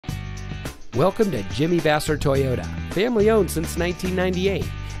Welcome to Jimmy Vasser Toyota, family owned since 1998.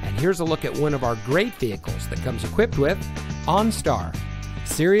 And here's a look at one of our great vehicles that comes equipped with OnStar,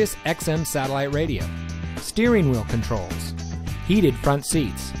 Sirius XM satellite radio, steering wheel controls, heated front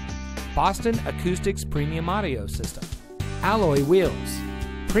seats, Boston Acoustics premium audio system, alloy wheels,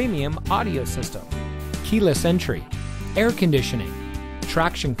 premium audio system, keyless entry, air conditioning,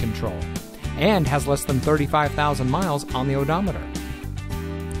 traction control, and has less than 35,000 miles on the odometer.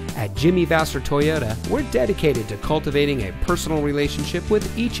 At Jimmy Vasser Toyota, we're dedicated to cultivating a personal relationship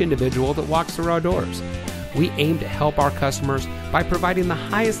with each individual that walks through our doors. We aim to help our customers by providing the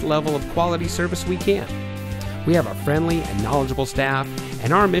highest level of quality service we can. We have a friendly and knowledgeable staff,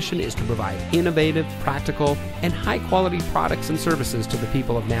 and our mission is to provide innovative, practical, and high-quality products and services to the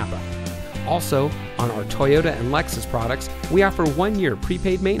people of Napa. Also, on our Toyota and Lexus products, we offer 1-year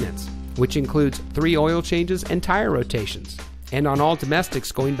prepaid maintenance, which includes 3 oil changes and tire rotations. And on all domestics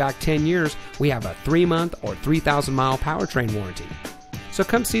going back 10 years, we have a 3-month or 3,000-mile powertrain warranty. So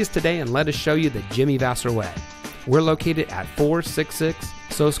come see us today and let us show you the Jimmy Vasser way. We're located at 466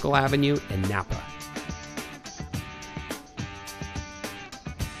 Soscol Avenue in Napa.